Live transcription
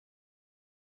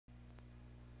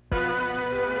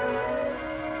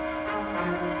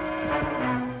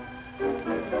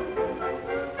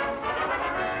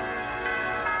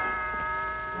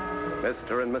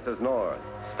Mr. and Mrs. North,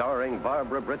 starring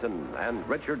Barbara Britton and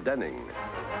Richard Denning.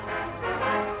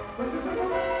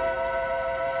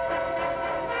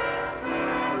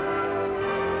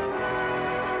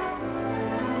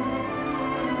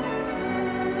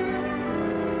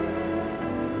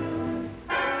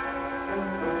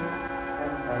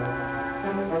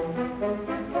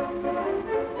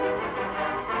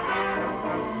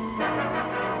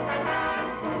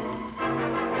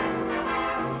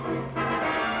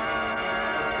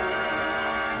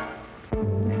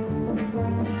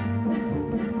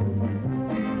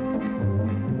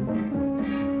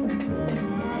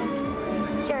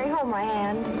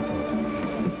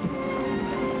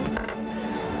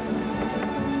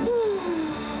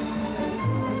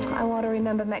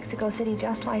 Mexico City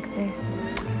just like this.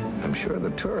 I'm sure the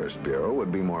Tourist Bureau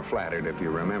would be more flattered if you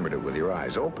remembered it with your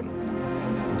eyes open.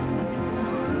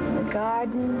 The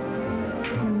garden,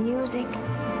 the music,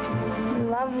 the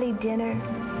lovely dinner.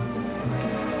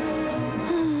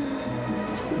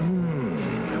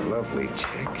 A lovely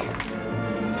chick.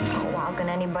 Oh, how can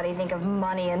anybody think of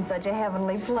money in such a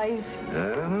heavenly place? I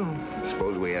don't know.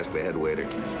 Suppose we ask the head waiter.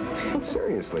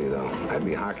 Seriously, though, I'd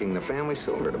be hawking the family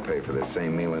silver to pay for this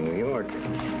same meal in New York.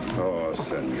 Oh,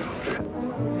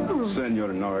 Senor.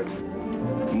 Senor North,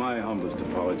 my humblest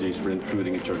apologies for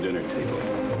intruding at your dinner table.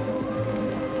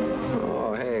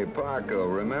 Oh, hey, Paco,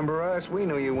 remember us? We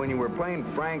knew you when you were playing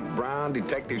Frank Brown,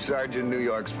 Detective Sergeant, New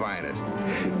York's finest.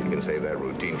 You can save that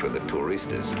routine for the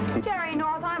touristas. Jerry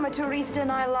North, I'm a tourista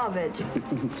and I love it.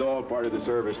 It's all part of the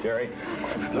service, Jerry.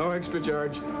 No extra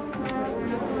charge.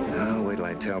 Oh, wait till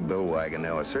I tell Bill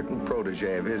Wagonell a certain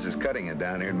protege of his is cutting it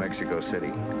down here in Mexico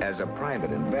City as a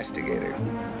private investigator.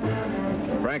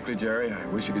 Frankly, Jerry, I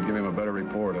wish you could give him a better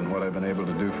report on what I've been able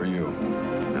to do for you.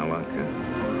 Now, look,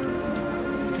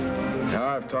 Now,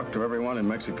 I've talked to everyone in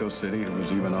Mexico City who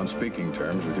was even on speaking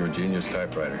terms with your genius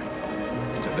typewriter.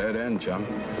 It's a dead end, chum.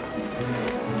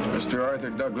 Mr. Arthur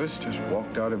Douglas just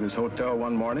walked out of his hotel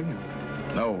one morning.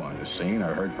 No one has seen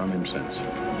or heard from him since.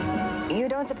 You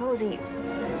don't suppose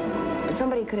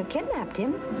somebody could have kidnapped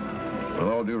him? With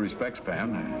all due respects,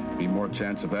 Pam, there'd be more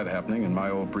chance of that happening in my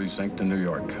old precinct in New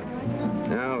York.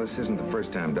 No, this isn't the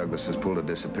first time Douglas has pulled a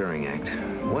disappearing act.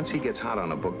 Once he gets hot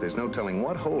on a book, there's no telling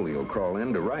what hole he'll crawl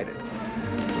in to write it.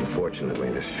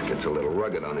 Unfortunately, this gets a little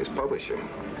rugged on his publisher.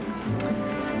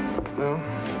 Well,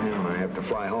 I have to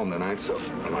fly home tonight, so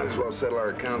I might as well settle our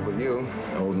account with you.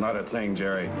 Oh, not a thing,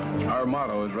 Jerry. Our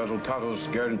motto is Resultados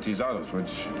Garantizados,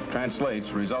 which translates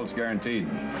results guaranteed.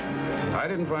 I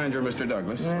didn't find your Mr.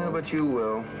 Douglas. Yeah, but you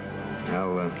will.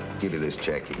 I'll give you this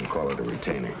check. You can call it a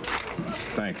retainer.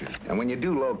 Thank you. And when you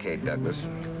do locate Douglas,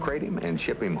 crate him and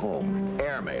ship him home.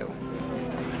 Airmail.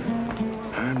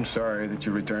 I'm sorry that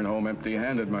you return home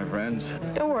empty-handed, my friends.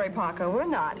 Don't worry, Paco. We're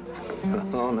not.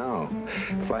 Oh, no.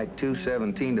 Flight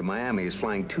 217 to Miami is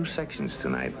flying 2 sections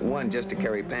tonight. One just to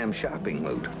carry Pam's shopping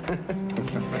loot.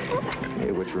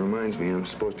 Hey, which reminds me, I'm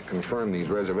supposed to confirm these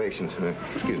reservations.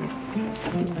 Excuse me.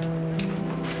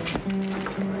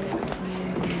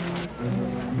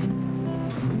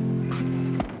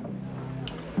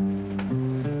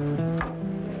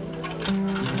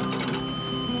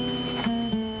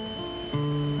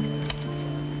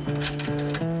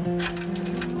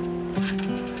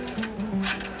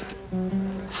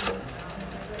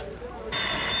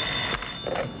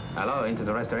 Hello, into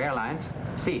the Rest Airlines.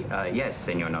 Si, yes,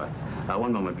 Senor North.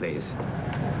 One moment, please.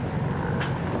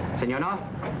 Senor North,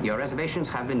 your reservations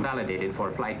have been validated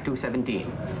for flight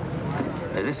 217.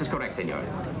 This is correct, Senor.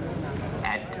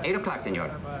 At 8 o'clock,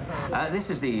 Senor. This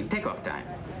is the takeoff time,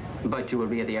 but you will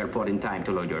be at the airport in time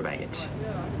to load your baggage.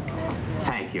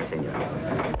 Thank you, Senor.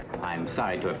 I'm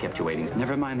sorry to have kept you waiting.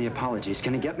 Never mind the apologies.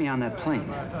 Can you get me on that plane?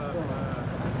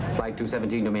 Flight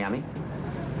 217 to Miami.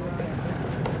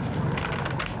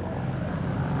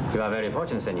 You are very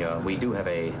fortunate, Senor. We do have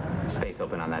a space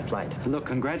open on that flight. Look,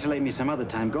 congratulate me some other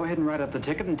time. Go ahead and write up the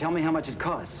ticket and tell me how much it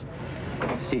costs.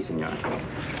 Si, Senor.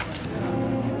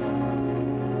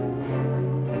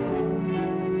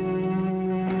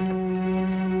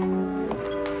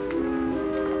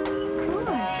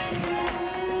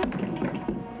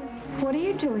 What are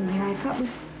you doing here? I thought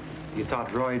You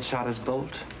thought Roy had shot his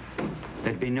bolt?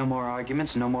 There'd be no more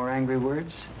arguments, no more angry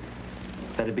words?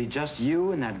 That'd be just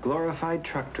you and that glorified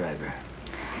truck driver.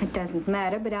 It doesn't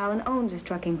matter, but Alan owns his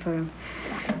trucking firm.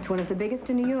 It's one of the biggest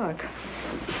in New York.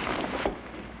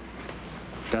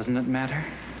 Doesn't it matter?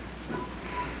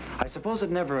 I suppose it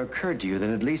never occurred to you that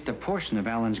at least a portion of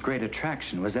Alan's great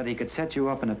attraction was that he could set you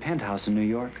up in a penthouse in New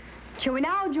York. Shall we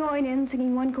now join in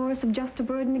singing one chorus of Just a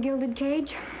Bird in a Gilded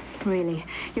Cage? Really,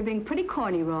 you're being pretty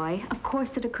corny, Roy. Of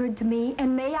course it occurred to me,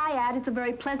 and may I add, it's a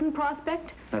very pleasant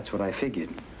prospect. That's what I figured.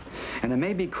 And it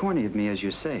may be corny of me, as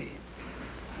you say.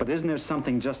 But isn't there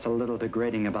something just a little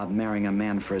degrading about marrying a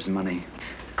man for his money?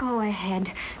 Go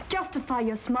ahead. Justify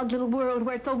your smug little world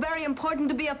where it's so very important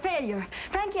to be a failure.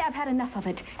 Frankly, I've had enough of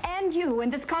it. And you,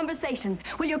 and this conversation.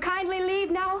 Will you kindly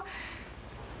leave now?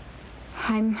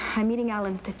 I'm meeting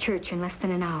Alan at the church in less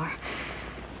than an hour.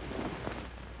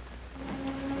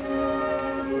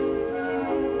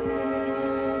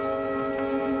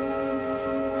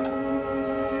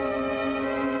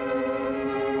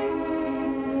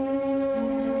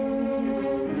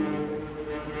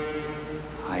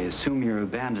 I assume you're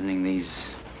abandoning these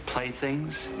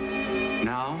playthings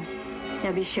now?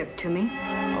 They'll be shipped to me.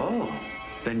 Oh,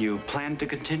 then you plan to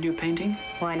continue painting?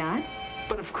 Why not?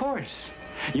 But of course.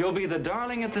 You'll be the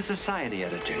darling of the society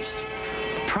editors.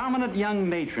 Prominent young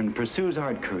matron pursues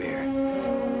art career.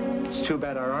 It's too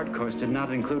bad our art course did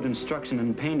not include instruction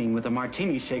in painting with a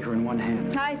martini shaker in one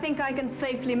hand. I think I can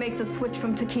safely make the switch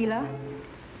from tequila.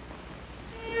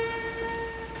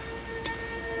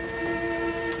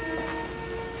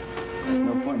 There's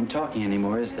no point in talking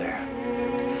anymore, is there?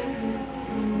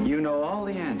 You know all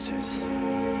the answers.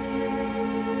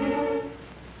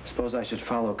 Suppose I should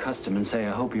follow custom and say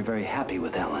I hope you're very happy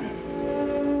with Ellen.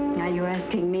 Are you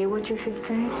asking me what you should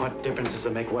say? What difference does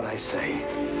it make what I say?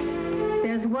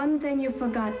 There's one thing you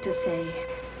forgot to say.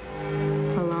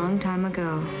 A long time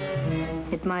ago.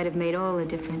 It might have made all the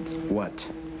difference. What?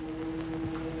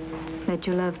 That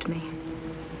you loved me.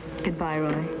 Goodbye,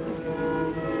 Roy.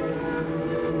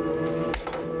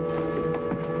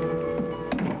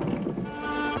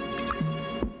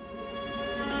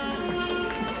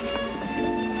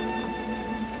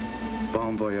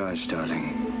 Bon voyage,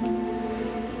 darling.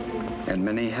 And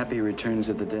many happy returns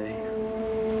of the day.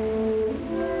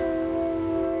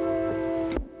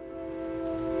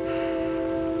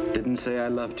 Didn't say I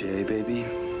loved you, eh, baby?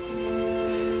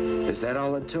 Is that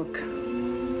all it took?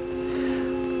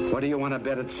 What do you want to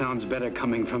bet it sounds better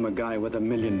coming from a guy with $1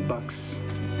 million?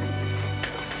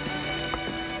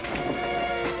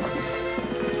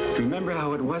 Remember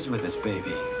how it was with us,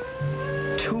 baby.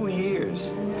 2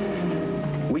 years.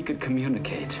 We could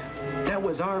communicate. That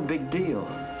was our big deal.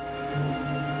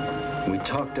 We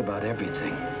talked about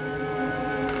everything.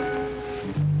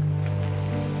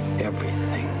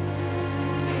 Everything.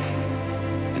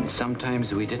 And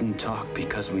sometimes we didn't talk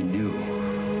because we knew.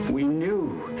 We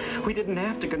knew. We didn't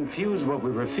have to confuse what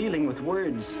we were feeling with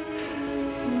words.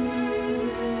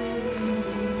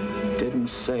 Didn't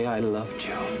say I loved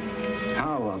you.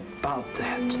 How about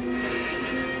that?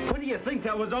 What do you think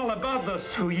that was all about, those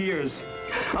 2 years?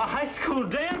 A high school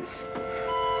dance?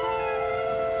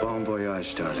 Bon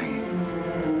voyage, darling.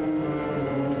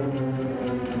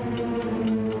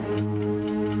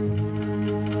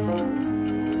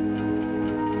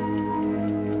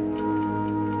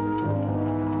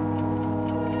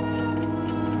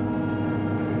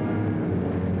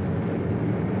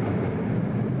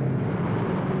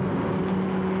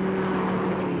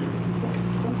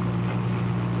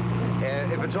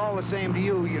 If it's all the same to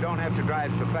you, you don't have to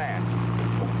drive so fast.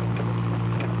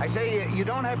 I say you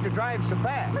don't have to drive so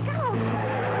fast. Look out!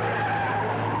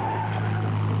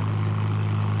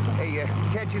 Hey,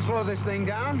 can't you slow this thing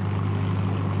down?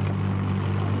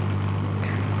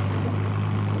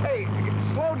 Hey,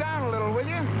 slow down a little, will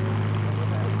you?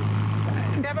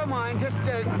 Never mind, just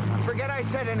forget I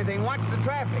said anything. Watch the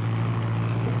traffic.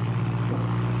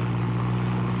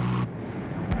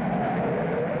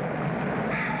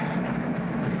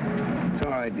 It's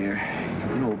all right, dear. You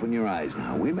can open your eyes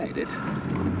now. We made it.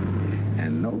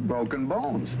 And no broken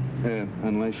bones.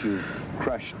 Unless you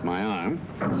crushed my arm.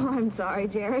 Oh, I'm sorry,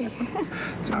 Jerry.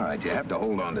 It's all right. You have to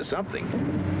hold on to something.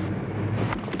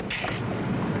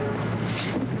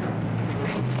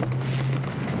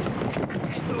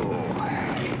 Oh,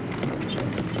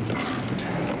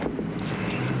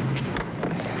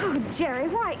 Jerry,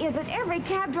 why is it every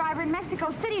cab driver in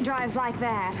Mexico City drives like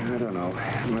that? I don't know.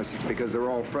 Unless it's because they're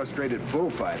all frustrated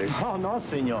bullfighters. Oh, no,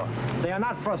 senor. They are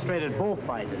not frustrated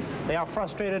bullfighters. They are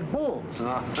frustrated bulls.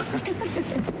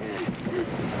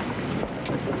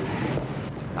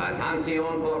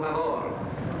 Atención, por favor.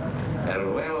 El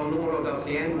vuelo número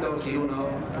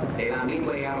 201 de la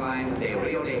Midway Airlines de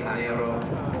Río de Janeiro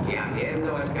y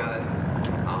haciendo escalas,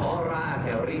 ahora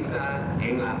aterriza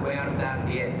en la puerta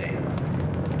 7.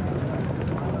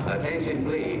 Attention,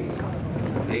 please.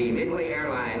 The Midway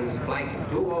Airlines Flight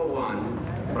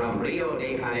 201 from Rio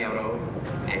de Janeiro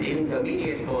and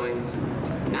intermediate points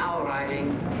now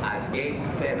arriving at Gate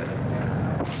 7.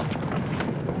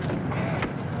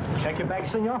 Check your bag,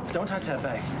 senor? Don't touch that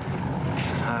bag.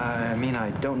 I mean, I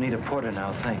don't need a porter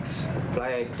now, thanks.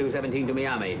 Flight 217 to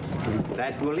Miami.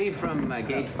 That will leave from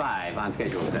gate 5 on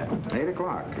schedule, sir. 8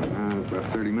 o'clock.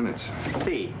 About 30 minutes.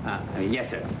 See, yes,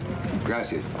 sir.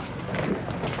 Gracias.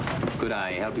 Could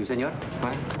I help you, senor?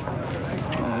 What?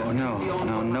 Oh,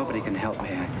 no, nobody can help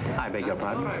me. I beg your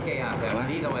pardon?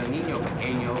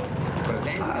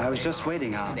 I was just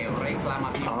waiting.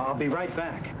 I'll be right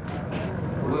back.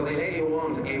 Will the lady who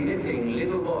wants a missing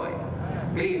little boy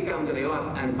please come to the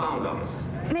lost and found office?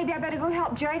 Maybe I better go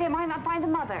help Jerry. They might not find the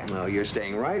mother. No, you're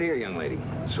staying right here, young lady.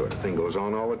 That sort of thing goes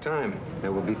on all the time.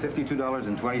 There will be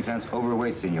 $52.20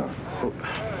 overweight, senor.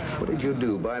 What did you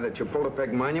do? Buy the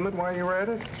Chapultepec monument while you were at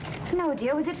it? No,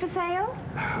 dear. Was it for sale?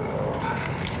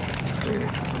 Oh. Really?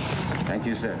 Thank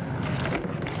you, sir.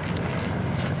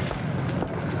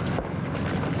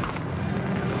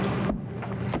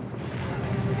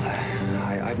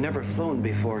 I've never flown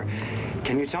before.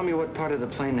 Can you tell me what part of the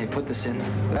plane they put this in?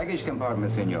 Luggage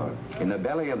compartment, senor. In the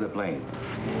belly of the plane.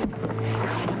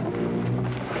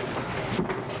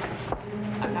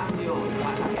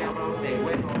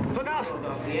 Look out!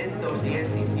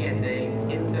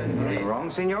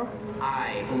 Wrong, senor?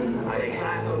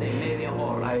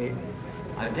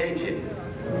 Attention.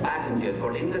 Passengers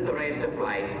for Inter-Terrestre to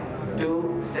flight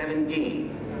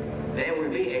 217. There will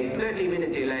be a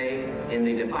 30-minute delay in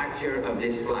the departure of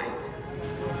this flight.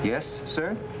 Yes,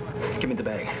 sir? Give me the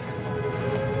bag.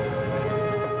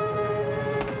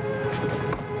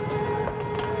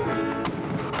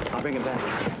 I'll bring it back.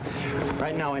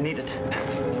 Right now, I need it.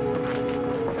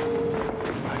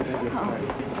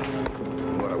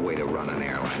 What a way to run an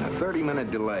airline. A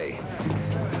 30-minute delay.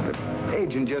 The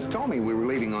agent just told me we were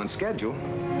leaving on schedule.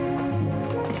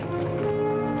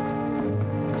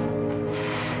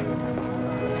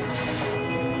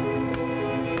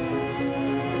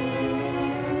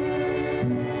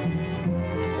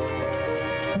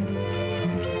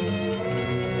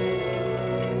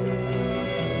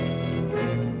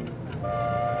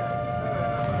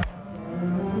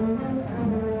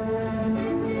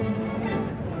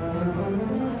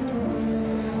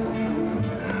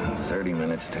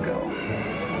 To go.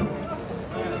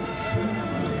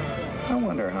 I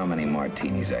wonder how many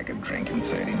martinis I could drink in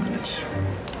 30 minutes.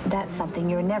 That's something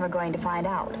you're never going to find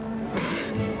out.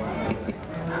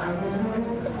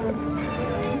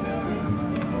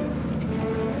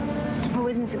 Oh,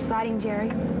 isn't this exciting, Jerry?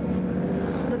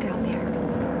 Look out there.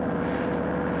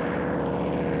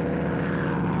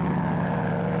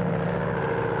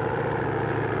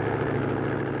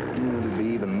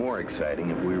 Exciting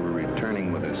if we were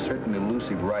returning with a certain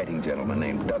elusive writing gentleman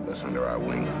named Douglas under our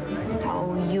wing.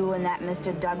 Oh, you and that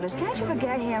Mr. Douglas. Can't you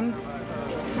forget him?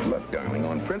 Look, darling,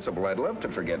 on principle, I'd love to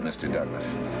forget Mr. Douglas.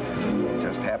 It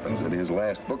just happens that his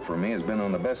last book for me has been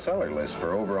on the bestseller list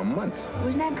for over a month.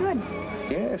 Wasn't that good?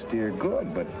 Yes, dear,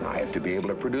 good, but I have to be able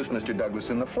to produce Mr. Douglas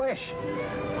in the flesh.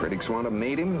 Critics want to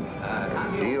meet him.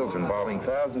 Deals involving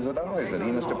thousands of dollars that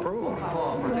he must approve.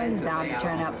 Well, he's bound to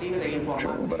turn up.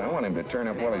 True, but I want him to turn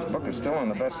up while his book is still on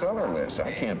the bestseller list.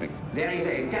 I can't be... There is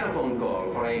a telephone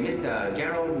call for a Mr.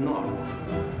 Gerald Norton.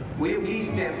 Will you please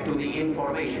step to the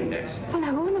information desk? Well,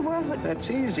 now, who in the world would... That's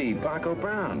easy, Paco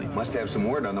Brown. He must have some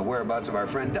word on the whereabouts of our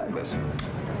friend Douglas.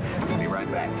 I'll be right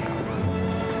back.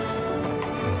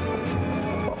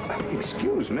 Oh,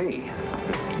 excuse me.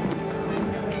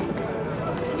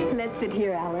 Let's sit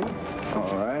here, Alan.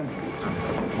 All right.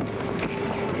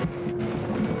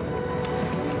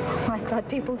 I thought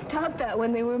people stopped that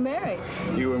when they were married.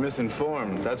 You were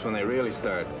misinformed. That's when they really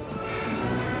start.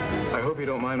 I hope you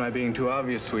don't mind my being too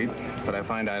obvious, sweet, but I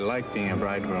find I like being a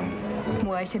bridegroom.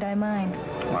 Why should I mind?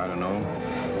 I don't know.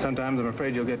 Sometimes I'm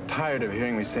afraid you'll get tired of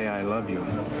hearing me say I love you.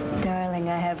 Darling,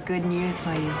 I have good news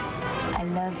for you. I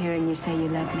love hearing you say you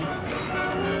love me.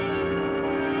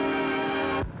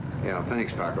 Yeah,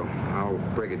 thanks, Paco. I'll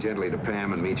break it gently to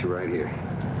Pam and meet you right here.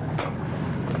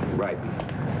 Right.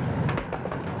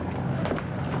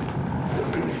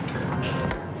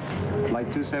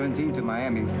 Flight 217 to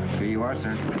Miami. Here you are,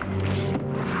 sir.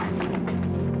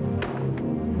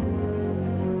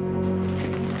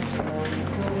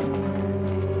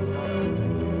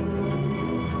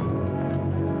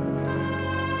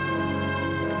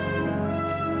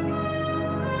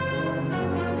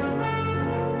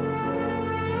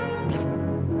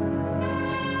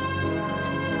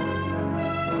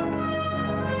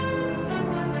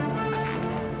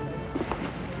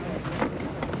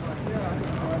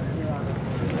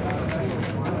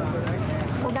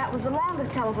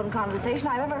 telephone conversation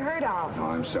I've ever heard of. Oh,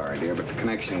 I'm sorry, dear, but the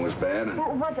connection was bad.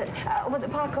 What was it? Was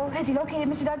it Paco? Has he located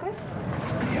Mr. Douglas?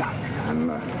 Yeah, I'm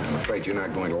afraid you're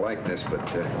not going to like this, but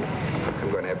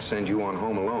I'm going to have to send you on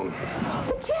home alone.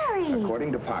 But Jerry!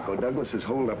 According to Paco, Douglas is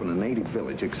holed up in a native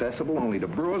village, accessible only to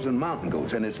brewers and mountain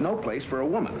goats, and it's no place for a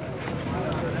woman.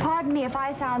 Pardon me if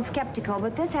I sound skeptical,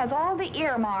 but this has all the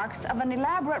earmarks of an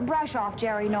elaborate brush-off,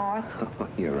 Jerry North. Oh,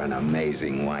 you're an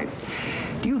amazing wife.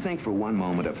 Do you think for one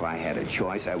moment if I had a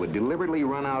choice, I would deliberately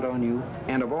run out on you?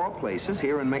 And of all places,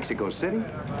 here in Mexico City?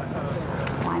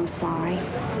 Oh, I'm sorry.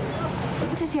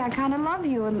 But you see, I kind of love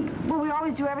you, and, well, we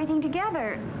always do everything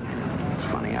together.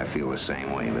 It's funny, I feel the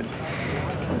same way, but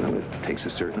well, it takes a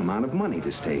certain amount of money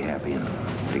to stay happy, and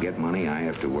to get money, I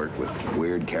have to work with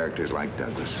weird characters like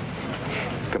Douglas.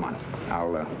 Come on,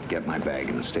 I'll get my bag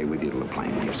and stay with you till the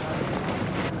plane leaves.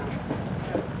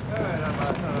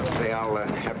 Say, I'll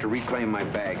have to reclaim my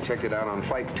bag. Checked it out on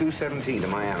flight 217 to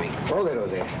Miami. Okay,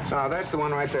 Jose. That's the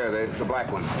one right there, the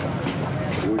black one.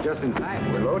 You were just in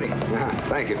time. We're loading.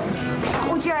 Thank you.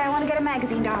 Oh, Jerry, I want to get a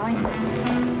magazine, darling.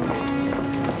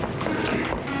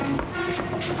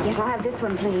 Yes, I'll have this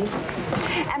one, please.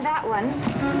 And that one.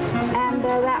 And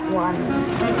that one.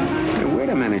 Hey, wait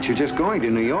a minute. You're just going to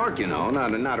New York, you know,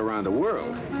 not around the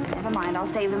world. Never mind,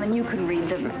 I'll save them and you can read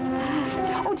them.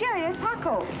 Oh, Jerry, there's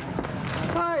Paco.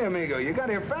 Hi, amigo. You got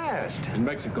here fast. In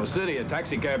Mexico City, a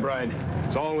taxi cab ride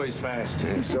is always fast.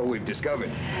 So we've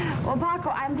discovered. Well, Paco,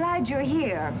 I'm glad you're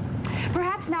here.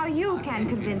 Perhaps now you can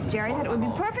convince Jerry that it would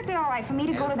be perfectly all right for me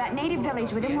to go to that native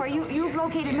village with him where you've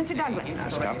located Mr. Douglas. Now,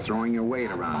 stop throwing your weight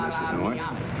around, Mrs. North.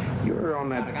 You're on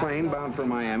that plane bound for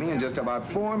Miami in just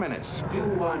about 4 minutes.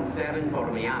 217 for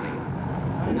Miami.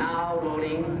 Now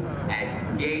loading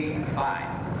at gate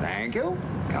 5. Thank you.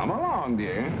 Come along,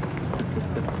 dear.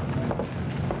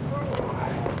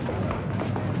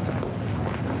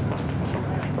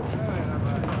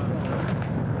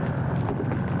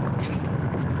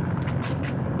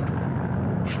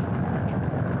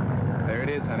 There it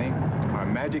is, honey. Our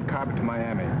magic carpet to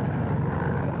Miami.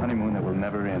 A honeymoon that will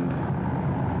never end.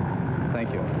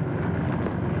 Thank you.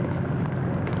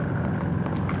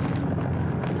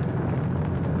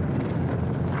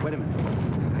 Wait a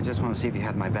minute. I just want to see if you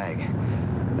had my bag.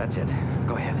 That's it.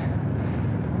 Go ahead.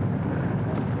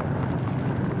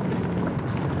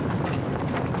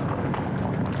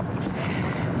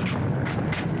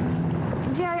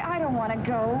 Jerry, I don't want to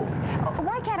go.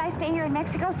 Why can't I stay here in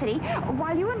Mexico City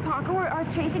while you and Paco are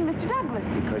chasing Mr. Douglas?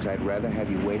 Because I'd rather have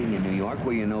you waiting in New York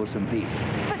where you know some people.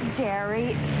 But,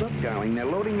 Jerry... Look, darling, they're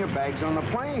loading your bags on the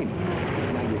plane.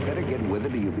 Now, you better get with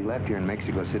it or you'll be left here in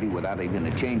Mexico City without even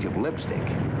a change of lipstick.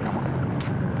 Come on.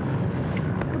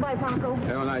 Goodbye, Paco.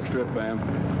 Have a nice trip, ma'am.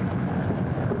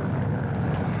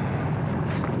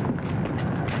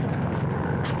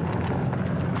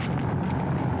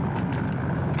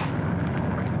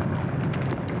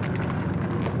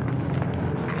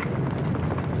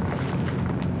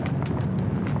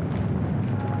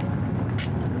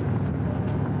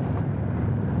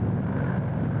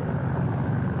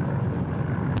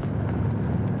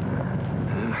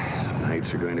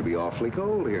 Nights are going to be awfully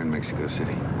cold here in Mexico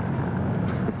City.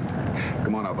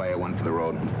 Come on, I'll buy you one for the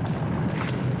road.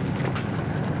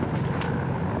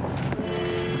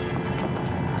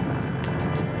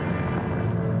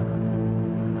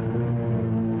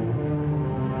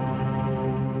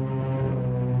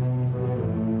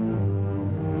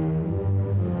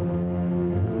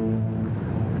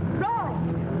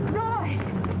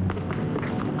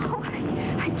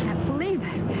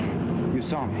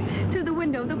 Saw me. Through the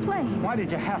window of the plane. Why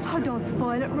did you have to? Oh, don't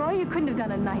spoil it, Roy. You couldn't have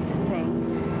done a nicer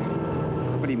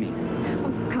thing. What do you mean?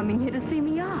 Well, coming here to see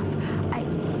me off. I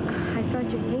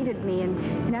thought you hated me,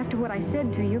 and after what I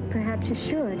said to you, perhaps you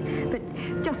should. But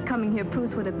just coming here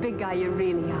proves what a big guy you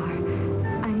really are.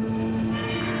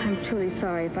 I'm truly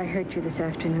sorry if I hurt you this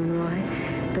afternoon,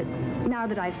 Roy. But now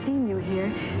that I've seen you here,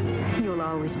 you'll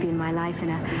always be in my life in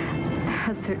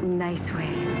a certain nice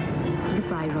way.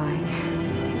 Goodbye, Roy.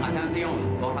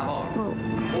 Atención, por favor. Well,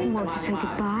 won't you say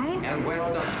goodbye? El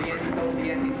vuelo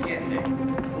 217.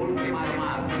 Última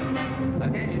llamada.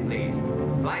 Attention, please.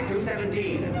 Flight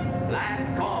 217. Last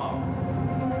call.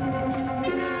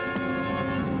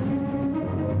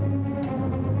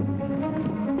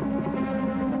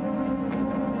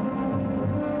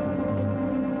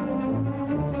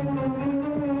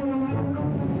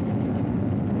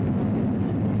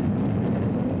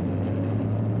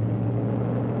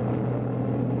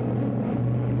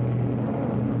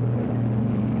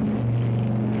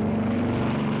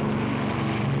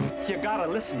 You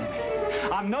gotta listen to me.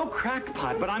 I'm no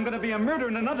crackpot, but I'm gonna be a murderer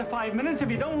in another 5 minutes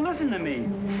if you don't listen to me.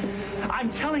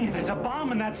 I'm telling you, there's a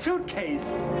bomb in that suitcase.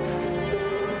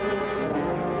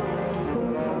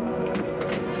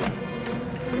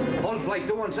 Hold Flight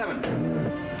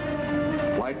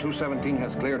 217. Flight 217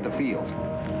 has cleared the field.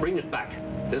 Bring it back.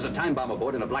 There's a time bomb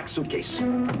aboard in a black suitcase.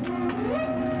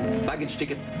 Baggage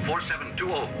ticket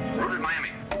 4720, routed Miami.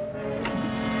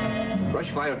 Rush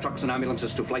fire trucks and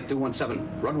ambulances to Flight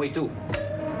 217, runway 2.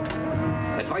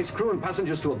 Advise crew and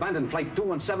passengers to abandon Flight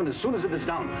 217 as soon as it is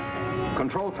down.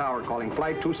 Control tower calling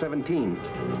Flight 217.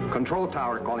 Control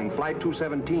tower calling Flight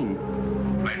 217.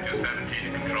 Flight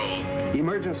 217 to control.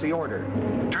 Emergency order.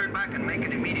 Turn back and make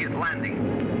an immediate landing.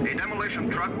 A demolition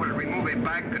truck will remove a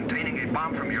bag containing a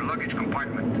bomb from your luggage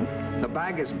compartment. The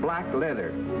bag is black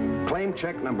leather. Claim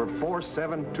check number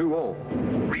 4720.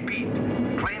 Repeat.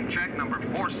 Claim check number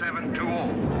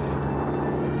 4720.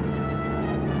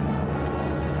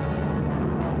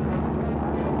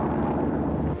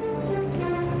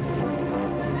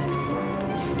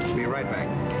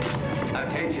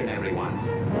 Attention, everyone.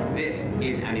 This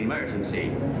is an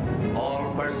emergency.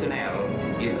 All personnel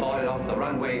is ordered off the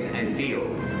runways and field.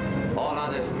 All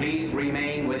others, please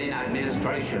remain within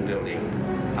administration building.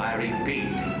 I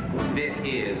repeat, this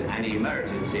is an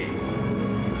emergency.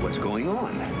 What's going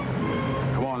on?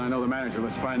 Come on, I know the manager.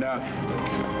 Let's find out.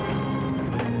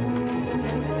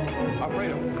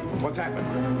 Alfredo, what's happened?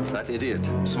 That idiot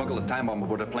smuggled a time bomb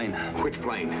aboard a plane. Which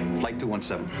plane? Flight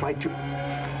 217. Flight 2...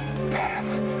 Pam.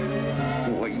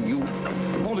 Boy, you...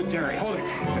 Hold it, Jerry, hold it.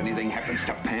 If anything happens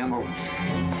to Pam, oh...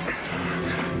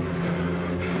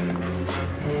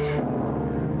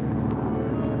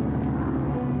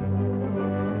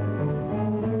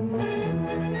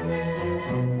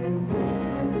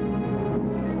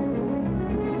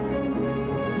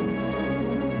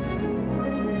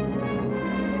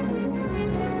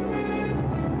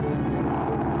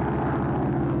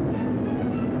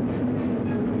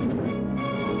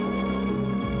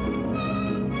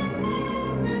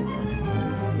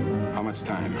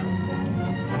 Time.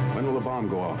 When will the bomb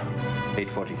go off?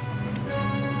 8:40.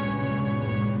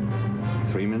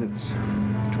 3 minutes,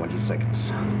 20 seconds.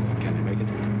 Can they make it?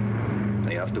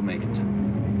 They have to make it.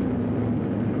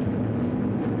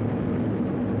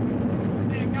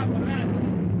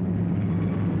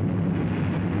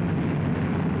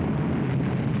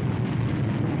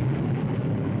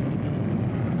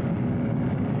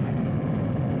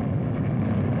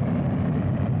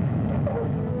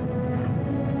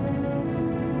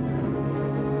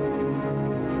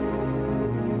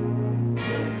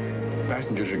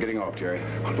 Passengers are getting off, Jerry.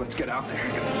 Let's get out there.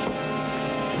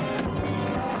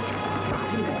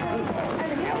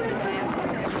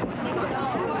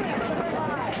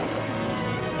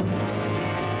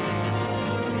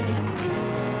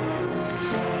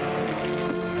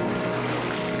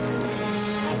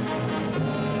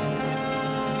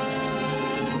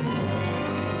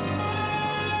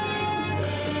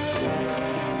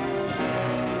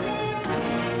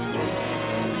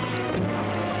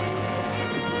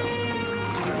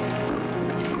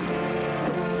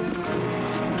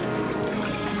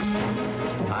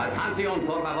 Atención,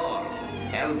 por favor.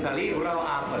 El peligro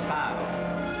ha pasado.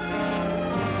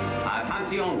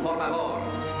 Atención, por favor.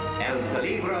 El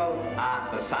peligro ha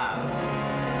pasado.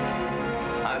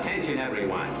 Attention,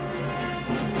 everyone.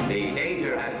 The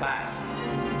danger has passed.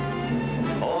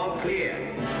 All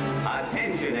clear.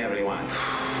 Attention, everyone.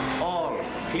 All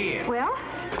clear. Well,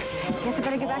 guess I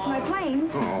better get back to my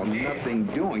plane. Oh, nothing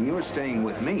doing. You're staying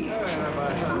with me.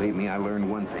 Believe me, I learned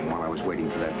one thing while I was waiting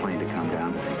for that plane to come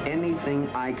down. Anything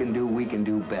I can do, we can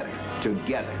do better.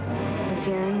 Together. Oh,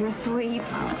 Jerry, you're sweet.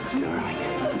 Oh, darling.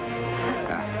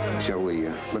 Shall we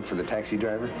look for the taxi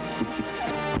driver?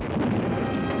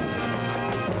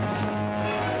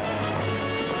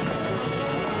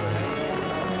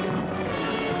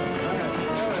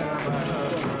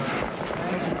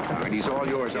 All right, he's all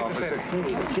yours, officer.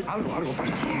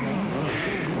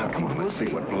 Now, come on, let's see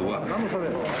what blew up.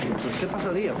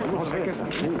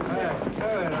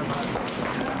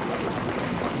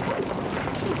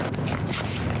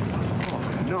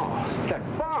 No, that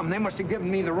bomb, they must have given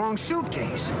me the wrong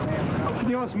suitcase.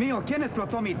 Dios mío, ¿quién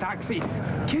explotó mi taxi?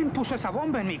 ¿Quién puso esa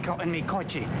bomba en mi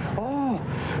coche? Oh,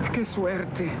 qué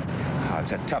suerte. Oh,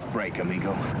 it's a tough break,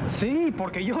 amigo. Sí,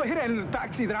 porque yo era el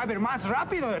taxi driver más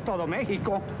rápido de todo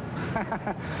México.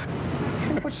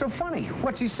 What's so funny?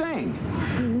 What's he saying?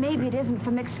 Maybe it isn't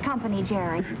for mixed company,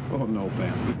 Jerry. Oh, no,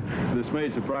 Pam. This may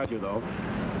surprise you, though.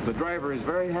 The driver is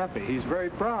very happy. He's very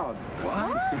proud.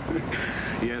 What?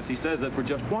 Yes, he says that for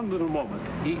just one little moment,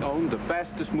 he owned the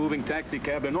fastest moving taxi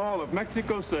cab in all of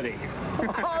Mexico City.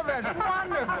 Oh, that's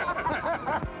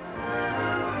wonderful!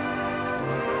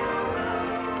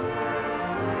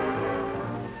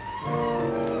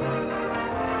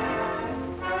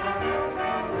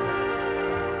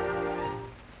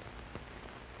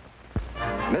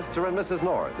 Mr. and Mrs.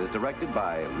 North is directed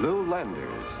by Lou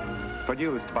Landers.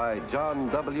 Produced by John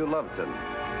W. Loveton.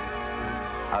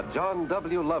 A John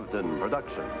W. Loveton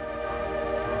production.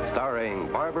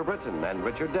 Starring Barbara Britton and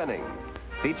Richard Denning.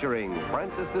 Featuring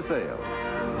Francis DeSales.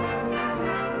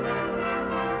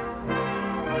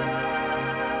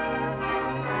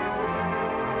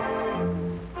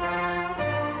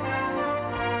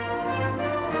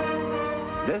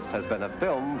 This has been a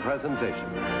film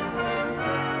presentation.